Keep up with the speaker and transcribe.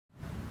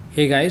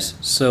Hey guys,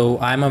 so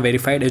I'm a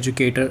verified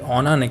educator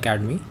on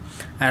Unacademy,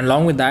 and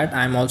along with that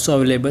I'm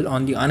also available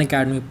on the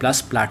Unacademy Plus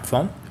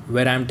platform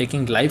where I'm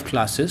taking live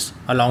classes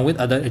along with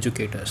other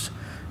educators.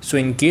 So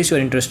in case you're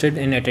interested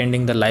in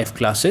attending the live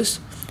classes,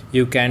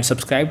 you can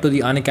subscribe to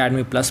the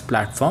Unacademy Plus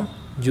platform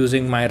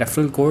using my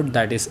referral code,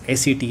 that is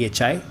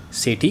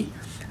SETHI,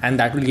 and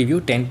that will give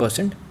you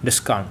 10%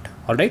 discount.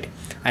 Alright,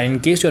 and in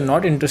case you're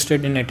not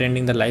interested in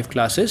attending the live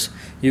classes,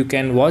 you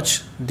can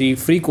watch the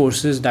free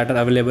courses that are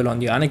available on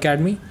the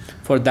Unacademy.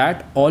 For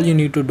that, all you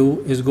need to do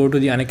is go to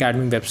the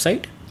Unacademy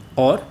website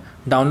or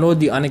download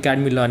the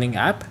Unacademy Learning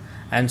app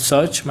and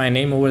search my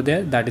name over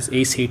there, that is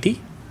ACT.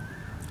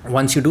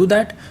 Once you do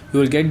that, you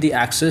will get the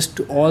access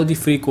to all the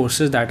free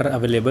courses that are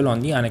available on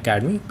the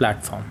Unacademy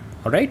platform.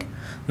 Alright,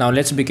 now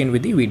let's begin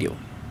with the video.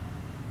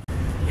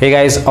 Hey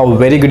guys, a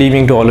very good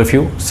evening to all of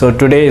you. So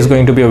today is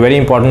going to be a very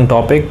important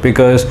topic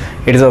because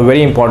it is a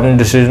very important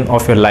decision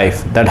of your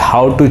life, that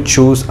how to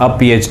choose a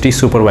PhD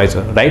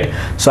supervisor, right?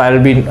 So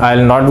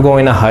I'll not go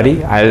in a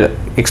hurry. I'll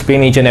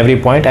explain each and every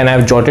point, and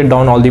I've jotted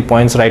down all the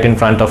points right in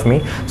front of me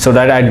so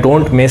that I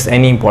don't miss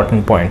any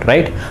important point,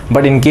 right?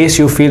 But in case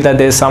you feel that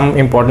there's some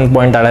important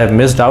point that I have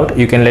missed out,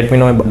 you can let me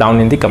know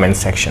down in the comment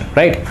section,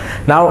 right?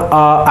 Now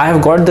I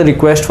have got the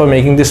request for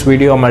making this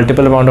video a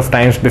multiple amount of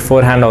times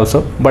beforehand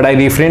also, but I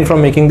refrained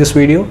from making this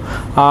video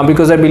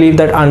because I believe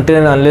that until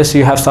and unless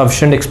you have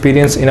sufficient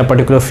experience in a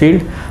particular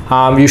field,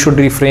 you should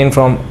refrain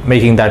from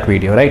making that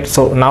video, right?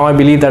 So now I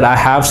believe that I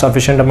have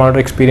sufficient amount of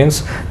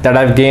experience that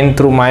I've gained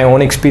through my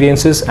own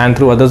experiences and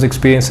through others'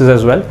 experiences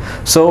as well.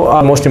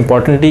 So most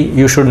importantly,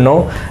 you should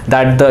know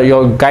that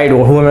your guide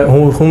or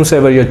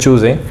whomsoever you're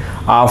choosing,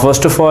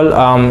 first of all,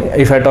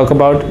 if I talk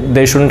about,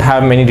 they shouldn't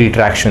have many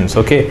retractions.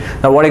 Okay,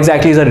 now what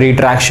exactly is a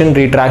retraction?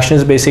 Retraction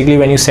is basically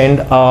when you send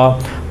a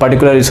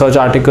particular research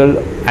article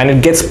and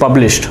it gets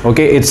published.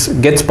 Okay,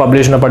 it gets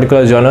published in a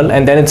particular journal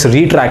and then it's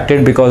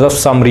retracted because of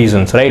some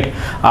reasons, right?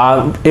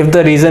 If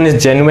the reason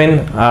is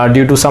genuine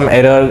due to some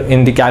error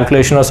in the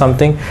calculation or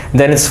something,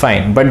 then it's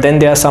fine. But then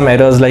there are some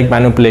errors like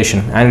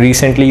manipulation, and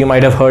recently you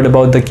might have heard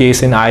about the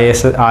case in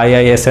IIT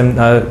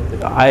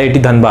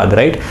Dhanbad,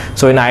 right?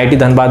 So in IIT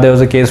Dhanbad there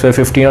was a case where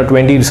 15 or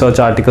 20 research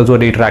articles were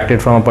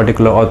retracted from a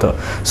particular author.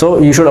 So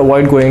you should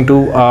avoid going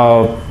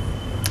to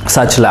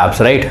such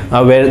labs, right,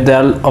 where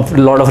there are a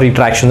lot of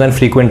retractions and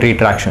frequent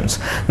retractions.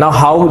 Now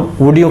how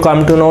would you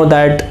come to know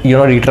that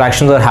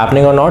retractions are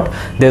happening or not?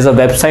 There's a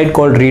website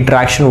called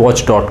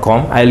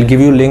retractionwatch.com. I'll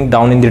give you link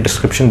down in the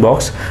description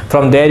box.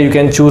 From there you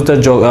can choose the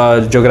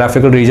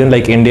geographical region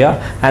like India,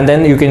 and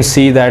then you can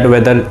see that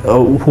whether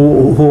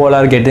who all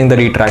are getting the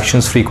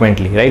retractions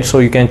frequently, right? So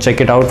you can check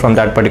it out from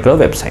that particular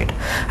website.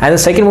 And the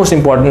second most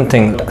important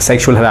thing,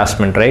 sexual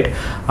harassment, right?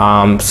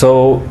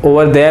 So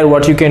over there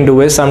what you can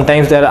do is,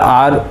 sometimes there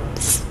are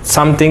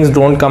some things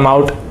don't come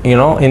out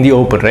in the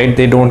open, right?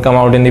 They don't come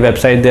out in the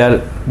website,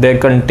 they're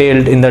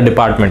contained in the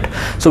department.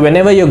 So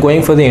whenever you're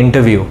going for the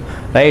interview,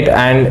 right,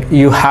 and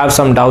you have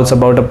some doubts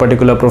about a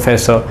particular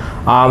professor,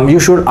 you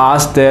should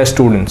ask their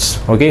students,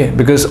 okay?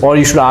 Or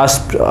you should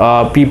ask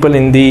people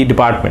in the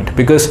department,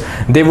 because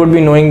they would be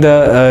knowing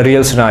the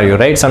real scenario,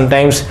 right?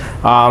 Sometimes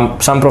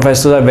some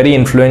professors are very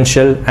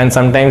influential, and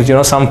sometimes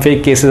some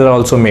fake cases are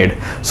also made.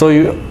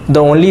 So the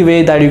only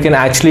way that you can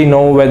actually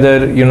know whether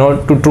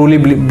to truly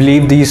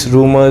believe these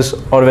rumors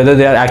or whether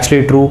they are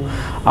actually true,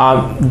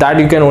 that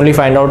you can only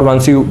find out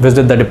once you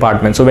visit the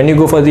department. So when you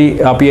go for the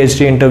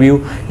PhD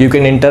interview, you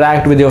can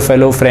interact with your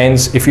fellow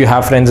friends if you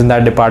have friends in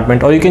that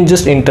department, or you can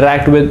just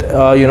interact with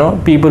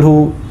people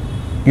who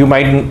you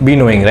might be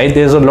knowing, right?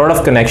 There's a lot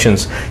of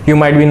connections. You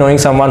might be knowing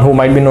someone who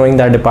might be knowing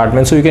that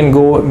department, so you can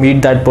go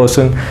meet that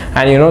person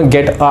and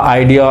get an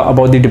idea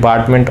about the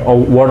department, or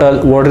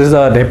what is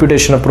the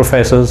reputation of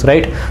professors,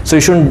 right? So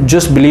you shouldn't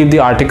just believe the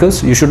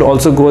articles, you should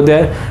also go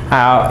there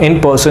in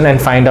person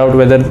and find out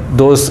whether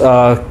those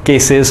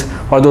cases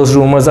or those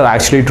rumors are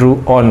actually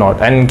true or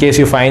not. And in case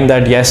you find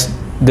that yes,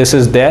 this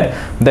is there,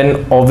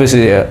 then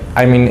obviously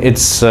I mean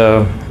it's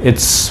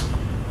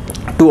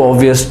too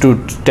obvious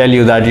to tell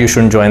you that you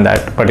shouldn't join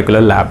that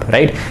particular lab,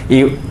 right?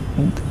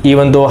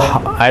 Even though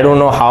I don't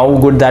know how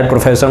good that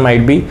professor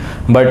might be,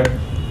 but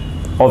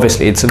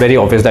obviously it's very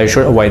obvious that you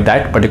should avoid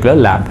that particular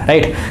lab,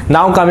 right?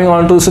 Now coming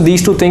on to, so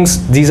these two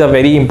things, these are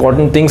very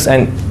important things,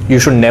 and you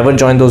should never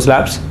join those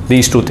labs.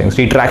 These two things,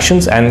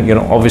 retractions and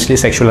obviously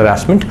sexual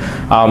harassment,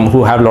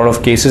 who have a lot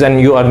of cases, and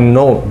you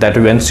know that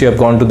once you have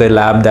gone to the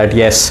lab that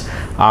yes,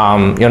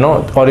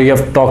 or you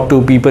have talked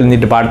to people in the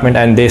department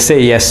and they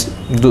say yes,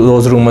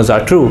 those rumors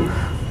are true,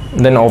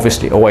 then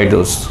obviously avoid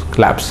those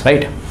labs,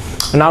 right?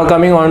 Now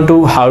coming on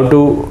to how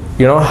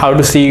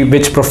to see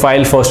which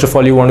profile first of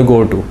all you want to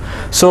go to.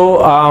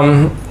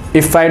 So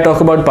if I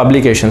talk about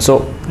publications,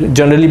 so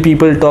generally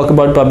people talk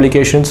about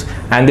publications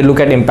and they look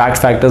at impact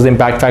factors.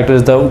 Impact factor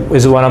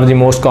is one of the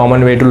most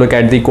common way to look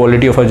at the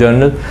quality of a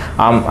journal.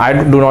 I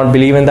do not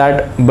believe in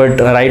that, but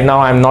right now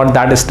I'm not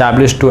that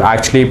established to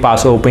actually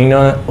pass an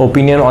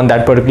opinion on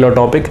that particular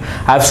topic.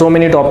 I have so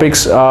many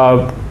topics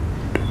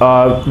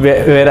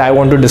where I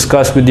want to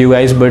discuss with you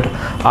guys, but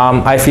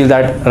I feel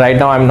that right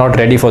now I'm not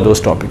ready for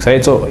those topics,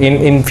 right? So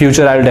in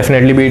future I'll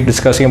definitely be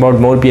discussing about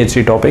more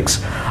PhD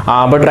topics,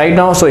 but right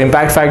now, so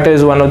impact factor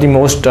is one of the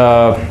most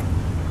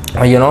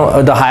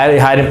the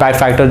higher impact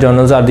factor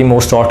journals are the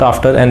most sought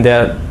after, and they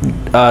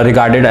are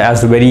regarded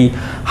as very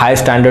high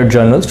standard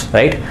journals,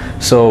 right?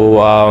 So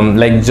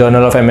like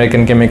Journal of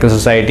American Chemical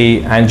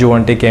Society,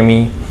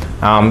 Angio-Chemie,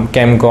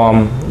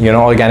 Chemcom,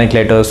 Organic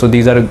Letters. So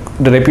these are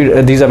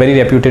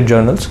very reputed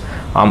journals.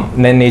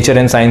 Then Nature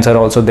and Science are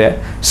also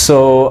there.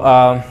 So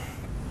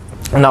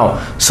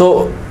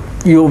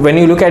when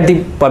you look at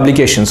the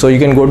publication, so you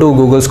can go to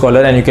Google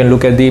Scholar and you can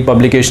look at the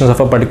publications of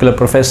a particular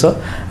professor,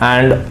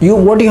 and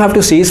what you have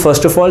to see is,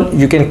 first of all,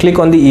 you can click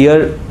on the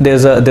year.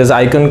 There's an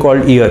icon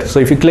called year. So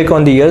if you click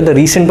on the year, the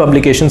recent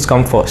publications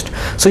come first.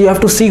 So you have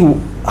to see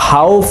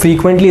how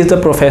frequently is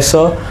the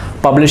professor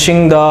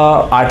publishing the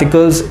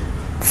articles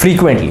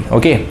frequently.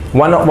 Okay,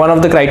 one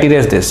of the criteria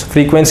is this.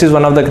 Frequency is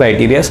one of the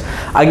criteria.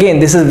 Again,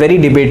 this is very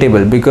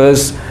debatable,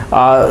 because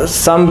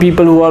some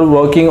people who are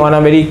working on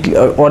a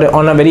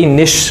very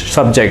niche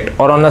subject,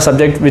 or on a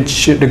subject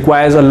which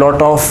requires a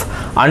lot of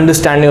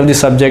understanding of the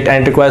subject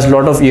and it requires a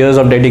lot of years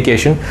of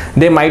dedication,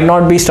 they might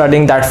not be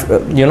studying that,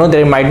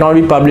 they might not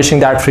be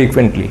publishing that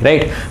frequently,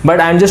 right? But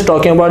I'm just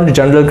talking about the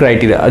general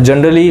criteria.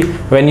 Generally,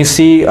 when you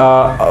see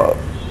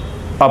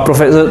a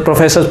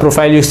professor's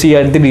profile, you see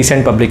at the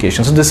recent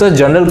publication. So this is a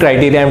general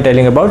criteria I'm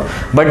telling about.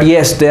 But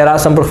yes, there are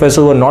some professors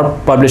who are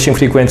not publishing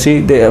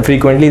frequently.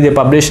 They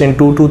publish in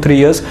 2 to 3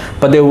 years,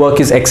 but their work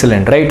is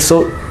excellent, right?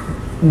 So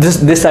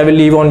this I will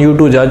leave on you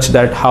to judge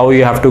that how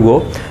you have to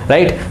go,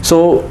 right?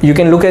 So you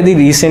can look at the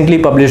recently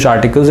published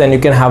articles, and you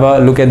can have a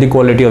look at the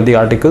quality of the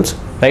articles,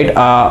 right?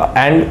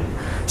 And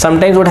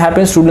sometimes what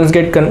happens, students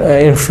get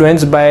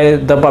influenced by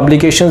the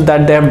publications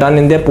that they have done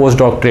in their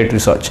postdoctorate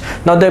research.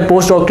 Now their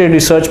postdoctorate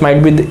research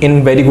might be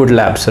in very good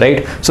labs,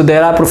 right? So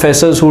there are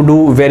professors who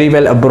do very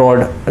well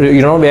abroad,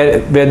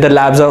 where the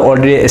labs are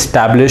already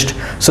established.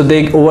 So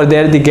over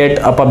there they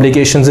get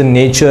publications in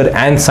Nature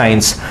and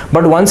Science.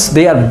 But once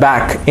they are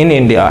back in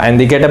India and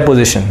they get a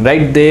position,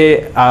 right,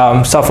 they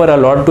suffer a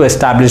lot to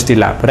establish the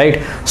lab, right?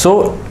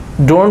 So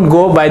don't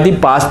go by the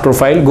past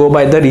profile, go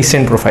by the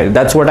recent profile.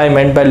 That's what I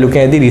meant by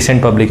looking at the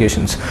recent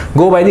publications.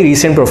 Go by the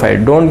recent profile.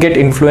 Don't get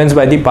influenced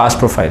by the past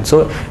profile.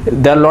 So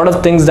there are a lot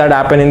of things that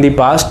happen in the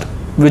past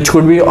which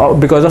could be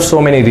because of so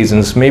many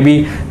reasons.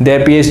 Maybe their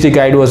PhD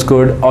guide was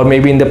good, or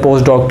maybe in the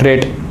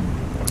postdoctorate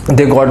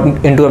they got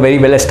into a very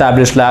well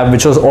established lab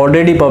which was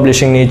already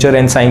publishing Nature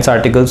and Science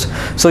articles.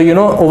 So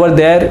over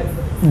there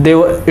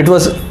it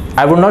was,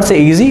 I would not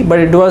say easy, but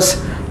it was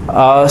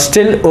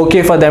still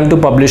okay for them to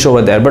publish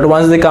over there. But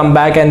once they come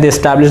back and they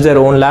establish their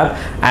own lab,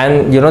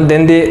 and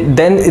then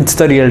it's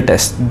the real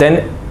test.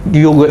 Then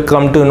you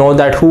come to know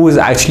that who is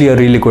actually a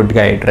really good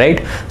guide,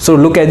 right? So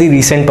look at the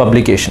recent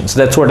publications.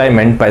 That's what I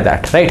meant by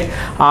that, right?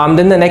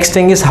 Then the next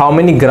thing is how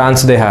many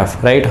grants they have,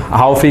 right?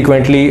 How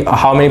frequently,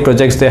 how many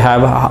projects they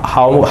have,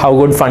 how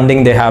good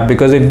funding they have.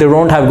 Because if they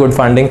don't have good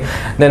funding,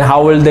 then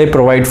how will they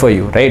provide for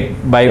you, right?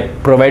 By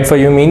provide for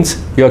you means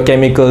your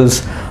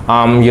chemicals,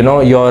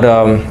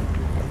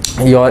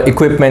 your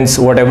equipments,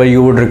 whatever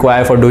you would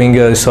require for doing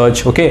your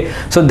research. Okay,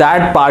 so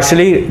that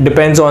partially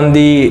depends on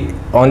the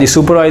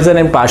supervisor,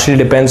 and partially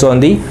depends on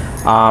the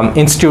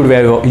institute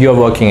where you're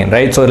working in,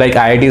 right? So like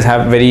IITs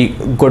have very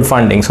good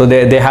funding, so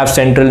they have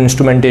central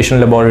instrumentation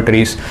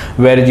laboratories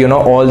where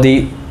all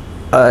the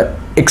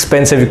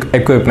expensive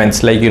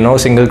equipments, like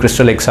single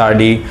crystal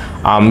XRD,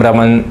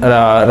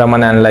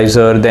 Raman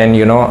analyzer, then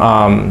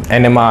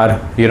NMR,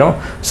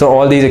 so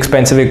all these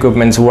expensive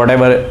equipments,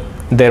 whatever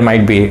there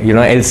might be,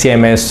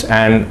 LCMS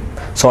and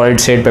solid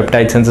state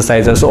peptide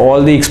synthesizer. So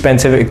all the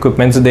expensive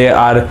equipments, they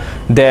are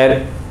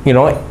there,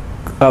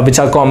 which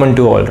are common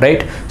to all,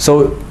 right?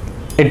 So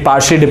it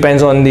partially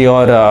depends on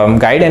your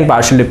guide, and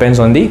partially depends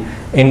on the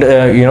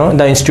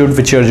the institute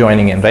which you're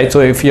joining in, right? So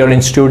if your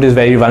institute is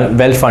very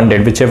well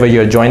funded, whichever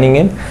you're joining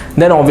in,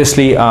 then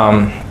obviously it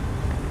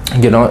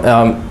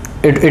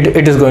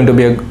is going to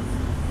be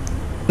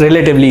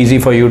relatively easy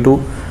for you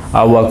to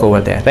work over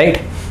there, right?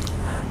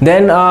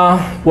 Then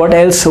what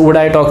else would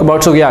I talk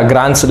about? So yeah,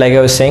 grants, like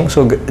I was saying,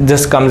 so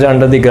this comes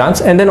under the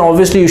grants. And then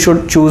obviously you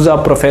should choose a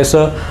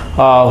professor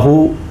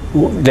who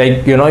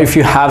like, if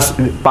you have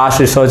past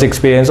research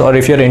experience, or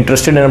if you're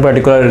interested in a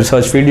particular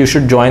research field, you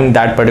should join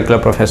that particular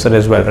professor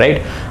as well,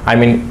 right? I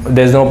mean,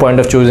 there's no point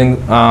of choosing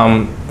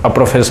a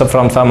professor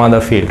from some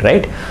other field,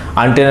 right?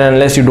 Until and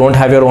unless you don't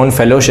have your own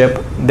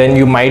fellowship, then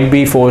you might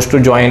be forced to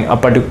join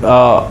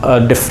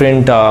a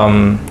different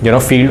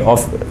field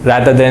of,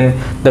 rather than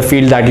the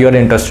field that you're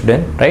interested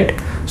in, right?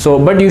 So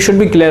but you should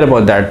be clear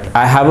about that.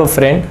 I have a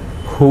friend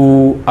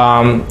who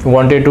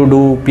wanted to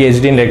do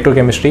PhD in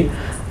electrochemistry,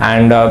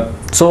 and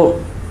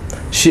so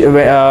she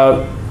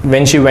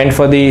when she went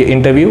for the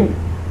interview,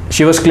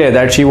 she was clear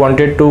that she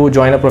wanted to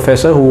join a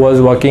professor who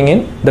was working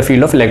in the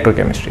field of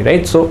electrochemistry,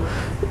 right? So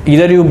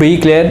either you be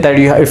clear that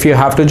if you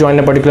have to join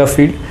a particular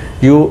field,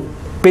 you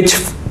pitch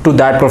to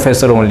that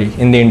professor only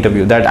in the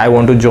interview, that I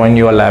want to join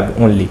your lab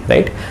only,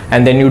 right?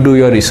 And then you do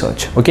your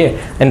research. Okay,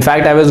 in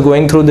fact I was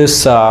going through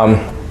this I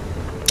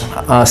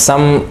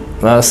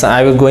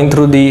was going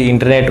through the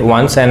internet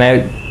once, and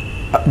I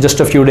just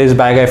a few days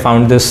back I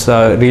found this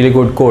really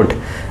good quote,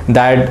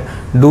 that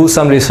do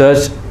some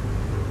research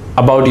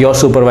about your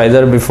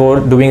supervisor before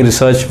doing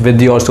research with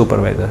your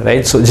supervisor,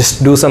 right? So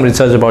just do some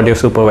research about your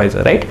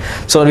supervisor, right?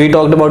 So we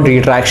talked about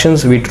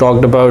retractions, we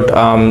talked about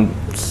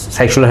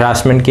sexual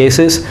harassment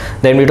cases,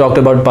 then we talked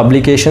about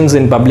publications.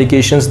 In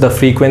publications, the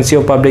frequency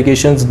of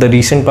publications, the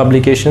recent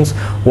publications,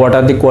 what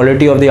are the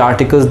quality of the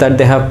articles that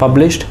they have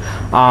published.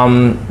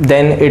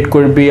 Then it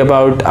could be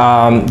about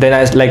then,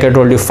 as like I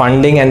told you,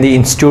 funding and the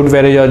institute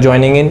where you are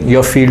joining in,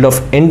 your field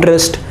of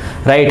interest,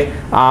 right?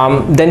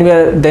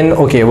 Then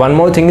okay, one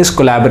more thing is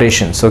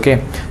collaborations.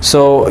 Okay,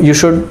 so you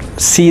should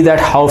see that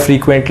how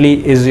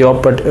frequently is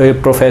your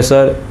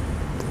professor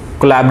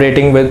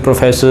collaborating with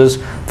professors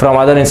from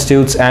other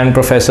institutes and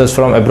professors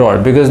from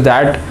abroad, because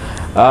that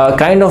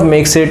kind of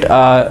makes it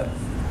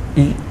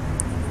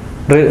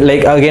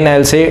like, again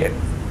I'll say,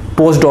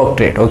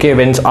 postdoctorate. Okay,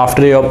 when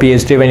after your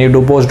PhD, when you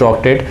do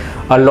postdoctorate,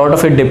 a lot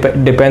of it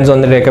depends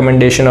on the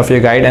recommendation of your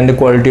guide and the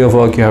quality of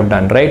work you have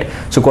done, right?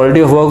 So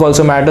quality of work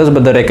also matters,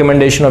 but the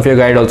recommendation of your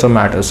guide also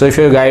matters. So if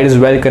your guide is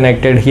well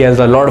connected, he has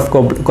a lot of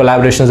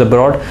collaborations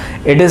abroad,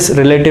 it is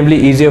relatively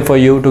easier for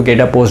you to get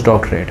a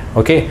postdoctorate.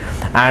 Okay,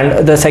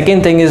 and the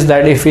second thing is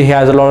that if he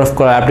has a lot of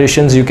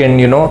collaborations, you can,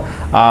 you know,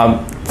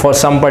 for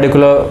some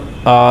particular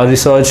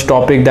research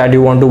topic that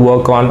you want to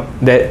work on,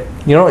 that,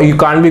 you know, you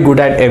can't be good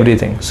at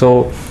everything.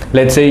 So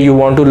let's say you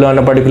want to learn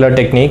a particular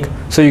technique,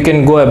 so you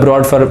can go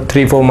abroad for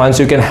 3-4 months,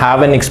 you can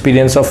have an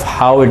experience of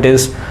how it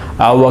is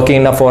working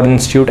in a foreign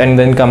institute, and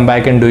then come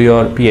back and do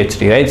your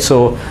PhD, right?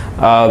 So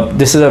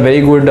this is a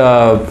very good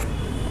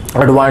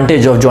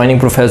advantage of joining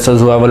professors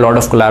who have a lot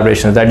of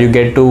collaborations, that you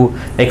get to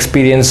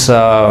experience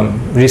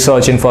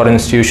research in foreign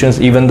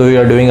institutions even though you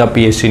are doing a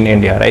PhD in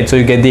India, right? So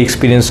you get the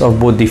experience of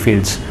both the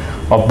fields,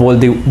 of both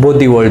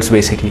the worlds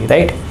basically,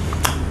 right?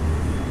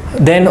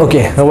 Then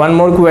okay, one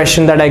more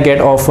question that I get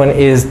often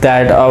is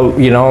that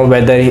you know,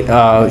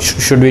 whether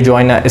should we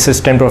join an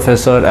assistant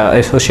professor,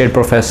 associate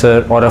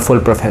professor, or a full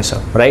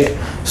professor, right?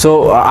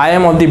 So I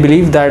am of the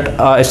belief that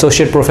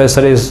associate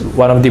professor is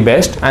one of the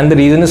best, and the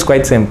reason is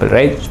quite simple,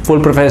 right?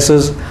 Full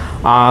professors,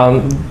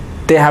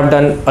 they have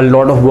done a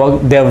lot of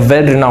work, they are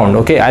well renowned.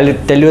 Okay, I'll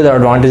tell you the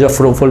advantage of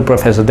full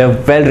professor. They are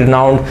well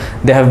renowned,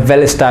 they have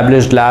well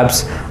established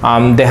labs,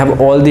 they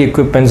have all the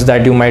equipments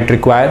that you might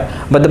require,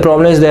 but the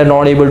problem is they are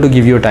not able to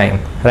give you time,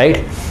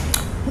 right?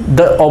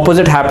 The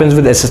opposite happens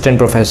with assistant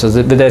professors.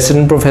 With the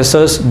assistant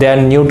professors, they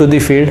are new to the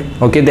field.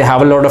 Okay, they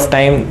have a lot of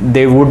time,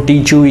 they would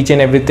teach you each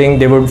and everything,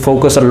 they would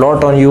focus a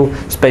lot on you,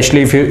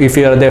 especially if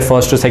you are their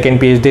first or second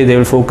PhD, they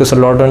will focus a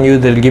lot on you,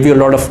 they'll give you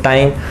a lot of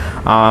time.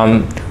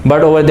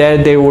 But over there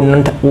they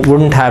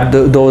wouldn't have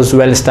those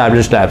well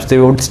established labs, they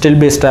would still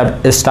be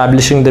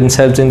establishing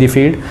themselves in the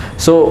field.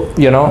 So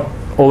you know,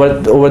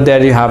 over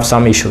there you have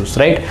some issues,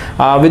 right?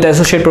 With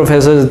associate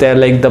professors, they're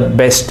like the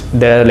best,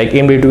 they're like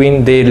in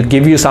between, they'll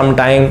give you some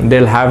time,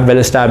 they'll have well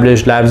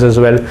established labs as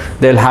well,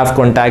 they'll have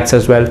contacts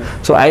as well.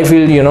 So I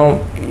feel, you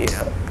know,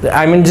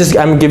 I mean,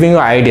 I'm giving you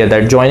an idea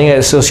that joining an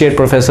associate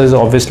professor is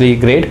obviously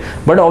great,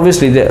 but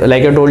obviously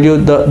like I told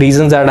you, the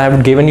reasons that I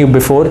have given you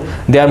before,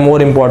 they are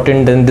more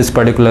important than this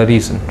particular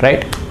reason,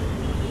 right?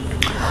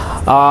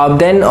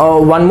 Then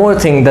one more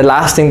thing, the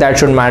last thing that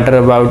should matter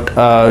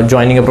about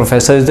joining a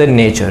professor is their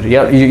nature.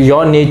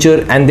 Your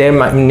nature and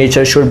their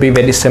nature should be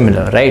very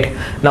similar, right?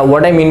 Now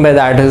what I mean by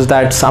that is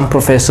that some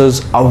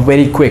professors are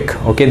very quick.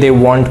 Okay, they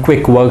want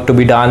quick work to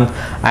be done,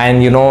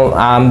 and you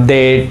know,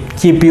 they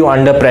keep you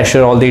under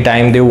pressure all the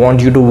time. They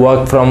want you to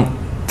work from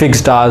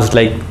fixed hours,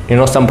 like, you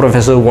know, some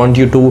professors want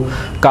you to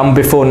come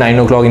before 9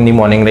 o'clock in the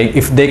morning. Like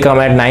if they come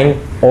at 9,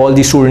 all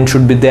the students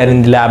should be there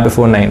in the lab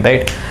before 9,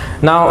 right?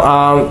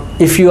 Now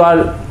if you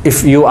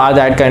are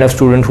that kind of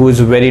student who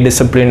is very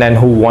disciplined and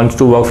who wants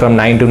to work from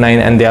 9 to 9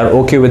 and they are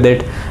okay with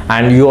it,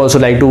 and you also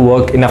like to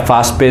work in a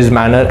fast-paced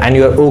manner and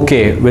you are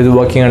okay with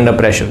working under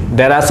pressure.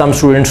 There are some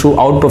students who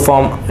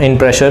outperform in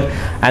pressure,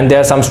 and there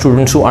are some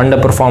students who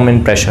underperform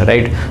in pressure,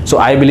 right? So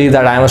I believe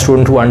that I am a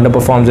student who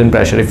underperforms in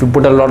pressure. If you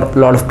put a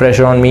lot of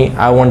pressure on me,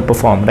 I won't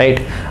perform,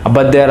 right?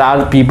 But there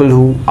are people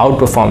who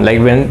outperform, like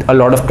when a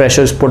lot of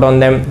pressure is put on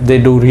them, they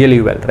do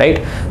really well,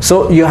 right?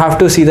 So you have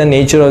to see the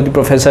nature of the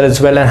professor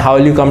as well, and how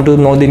will you come to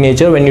know the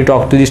nature when you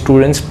talk to the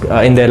students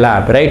in their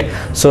lab, right?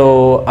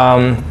 So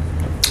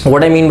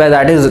what I mean by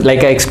that is, like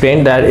I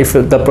explained, that if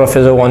the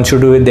professor wants you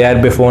to be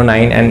there before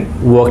 9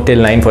 and work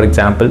till 9, for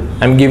example,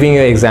 I'm giving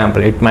you an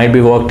example, it might be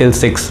work till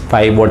 6,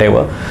 5,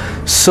 whatever.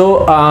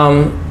 So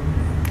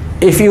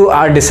if you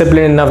are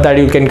disciplined enough that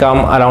you can come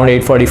around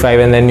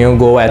 8:45 and then you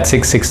go at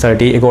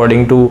 6:30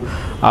 according to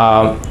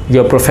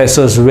your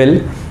professor's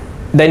will,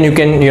 then you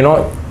can, you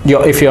know,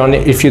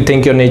 if you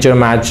think your nature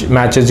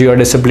matches your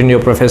discipline,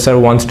 your professor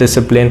wants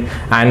discipline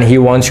and he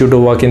wants you to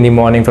work in the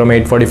morning from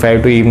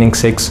 8:45 to evening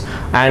 6,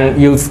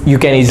 and you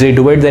can easily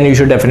do it, then you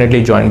should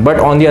definitely join. But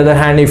on the other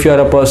hand, if you are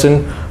a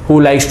person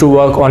who likes to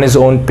work on his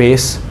own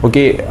pace,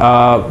 okay,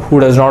 who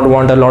does not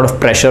want a lot of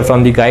pressure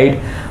from the guide,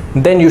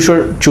 then you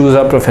should choose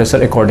a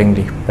professor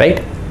accordingly,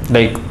 right?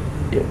 Like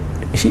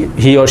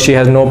he or she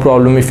has no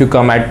problem if you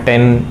come at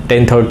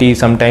 10:30,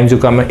 sometimes you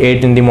come at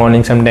 8 in the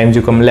morning, sometimes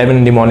you come 11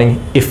 in the morning,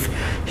 if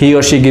he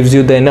or she gives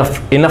you the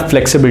enough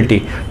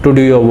flexibility to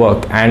do your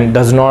work and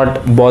does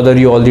not bother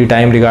you all the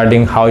time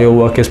regarding how your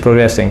work is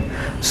progressing.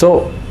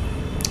 So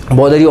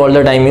bother you all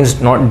the time means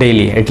not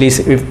daily. At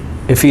least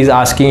if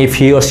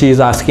he or she is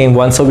asking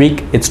once a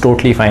week, it's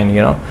totally fine,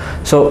 you know.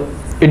 So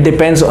it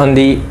depends on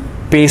the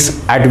pace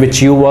at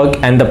which you work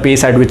and the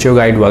pace at which your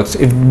guide works.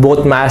 If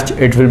both match,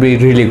 it will be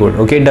really good.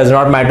 Okay, it does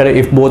not matter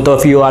if both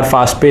of you are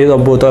fast paced or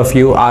both of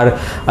you are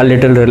a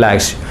little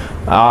relaxed.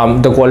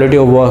 The quality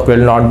of work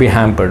will not be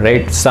hampered,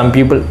 right? Some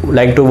people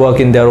like to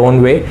work in their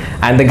own way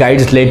and the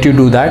guides let you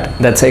do that.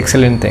 That's an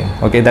excellent thing.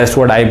 Okay, that's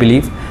what I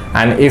believe.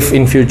 And if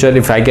in future,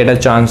 if I get a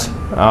chance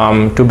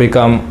to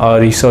become a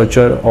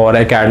researcher or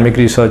academic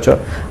researcher,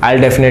 I'll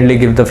definitely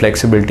give the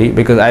flexibility,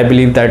 because I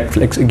believe that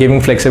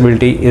giving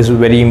flexibility is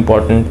very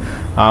important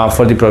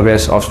for the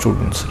progress of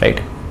students,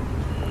 right?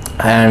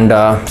 And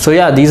so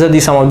yeah, these are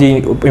some of the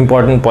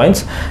important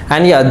points.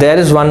 And yeah, there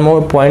is one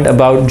more point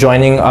about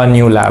joining a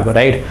new lab,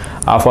 right?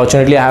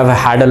 Fortunately, I have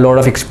had a lot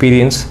of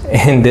experience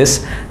in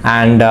this,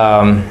 and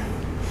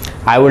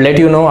I will let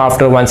you know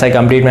after once I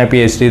complete my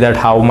PhD that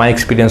how my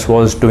experience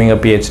was doing a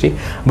PhD.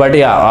 But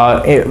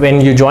yeah,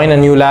 when you join a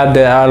new lab,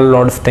 there are a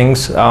lot of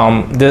things,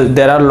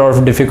 there are a lot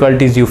of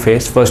difficulties you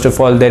face. First of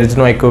all, there is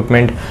no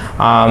equipment,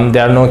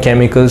 there are no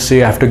chemicals, so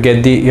you have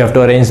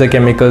to arrange the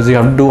chemicals, you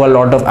have to do a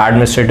lot of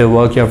administrative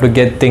work, you have to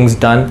get things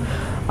done.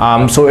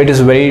 So it is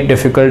very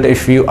difficult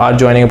if you are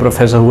joining a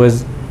professor who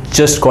has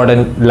just got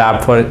a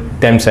lab for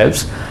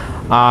themselves.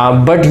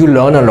 But you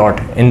learn a lot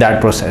in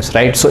that process,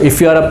 right? So if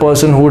you are a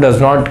person who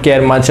does not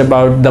care much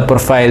about the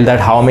profile,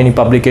 that how many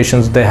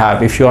publications they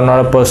have, if you are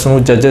not a person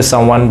who judges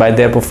someone by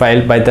their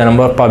profile, by the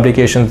number of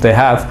publications they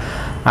have,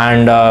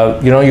 and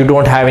you know, you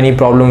don't have any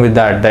problem with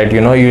that, you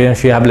know,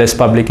 if you have less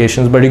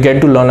publications, but you get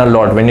to learn a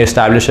lot when you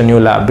establish a new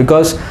lab,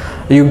 because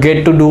you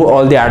get to do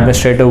all the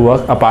administrative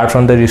work apart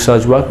from the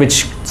research work,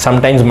 which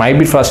sometimes might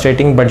be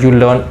frustrating, but you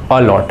learn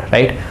a lot,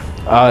 right?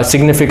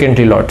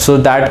 Significantly lot, so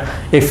that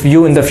if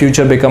you in the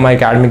future become an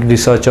academic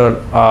researcher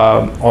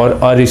or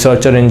a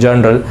researcher in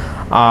general,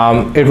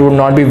 it would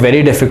not be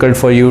very difficult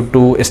for you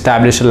to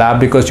establish a lab,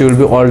 because you will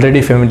be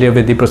already familiar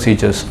with the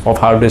procedures of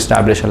how to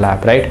establish a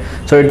lab, right?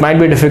 So it might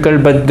be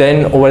difficult, but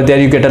then over there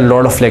you get a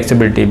lot of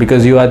flexibility,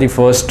 because you are the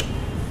first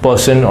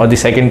person or the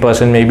second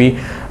person maybe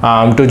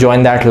to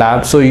join that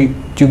lab. So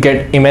you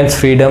get immense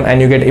freedom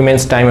and you get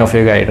immense time of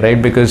your guide,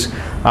 right? Because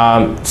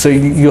so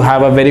you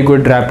have a very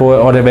good rapport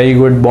or a very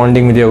good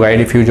bonding with your guide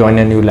if you join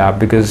a new lab,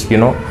 because you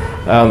know,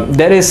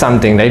 there is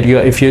something, right?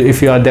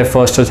 If you are their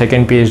first or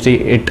second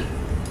PhD,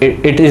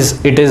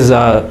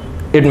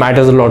 it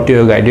matters a lot to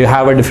your guide. You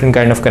have a different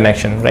kind of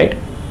connection, right?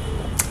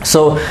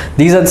 So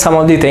these are some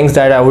of the things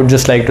that I would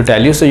just like to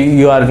tell you. So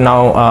you are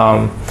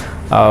now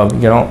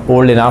you know,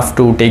 old enough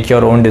to take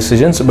your own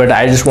decisions, but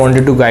I just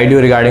wanted to guide you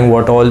regarding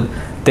what all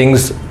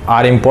things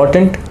are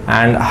important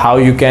and how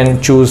you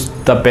can choose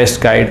the best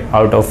guide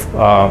out of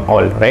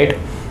all, right?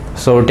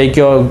 So take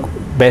your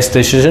best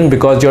decision,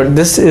 because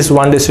this is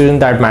one decision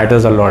that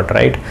matters a lot,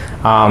 right?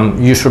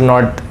 You should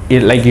not,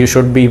 like, you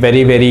should be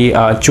very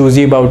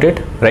choosy about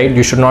it, right?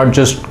 You should not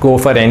just go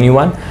for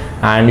anyone,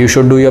 and you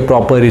should do your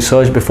proper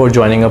research before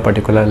joining a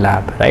particular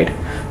lab, right?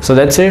 So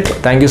that's it.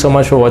 Thank you so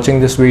much for watching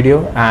this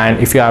video, and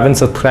if you haven't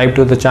subscribed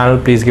to the channel,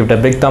 please give it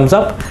a big thumbs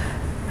up.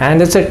 And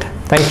that's it.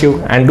 Thank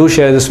you, and do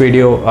share this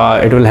video.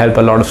 It will help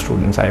a lot of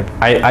students,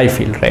 I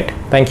feel, right?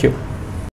 Thank you.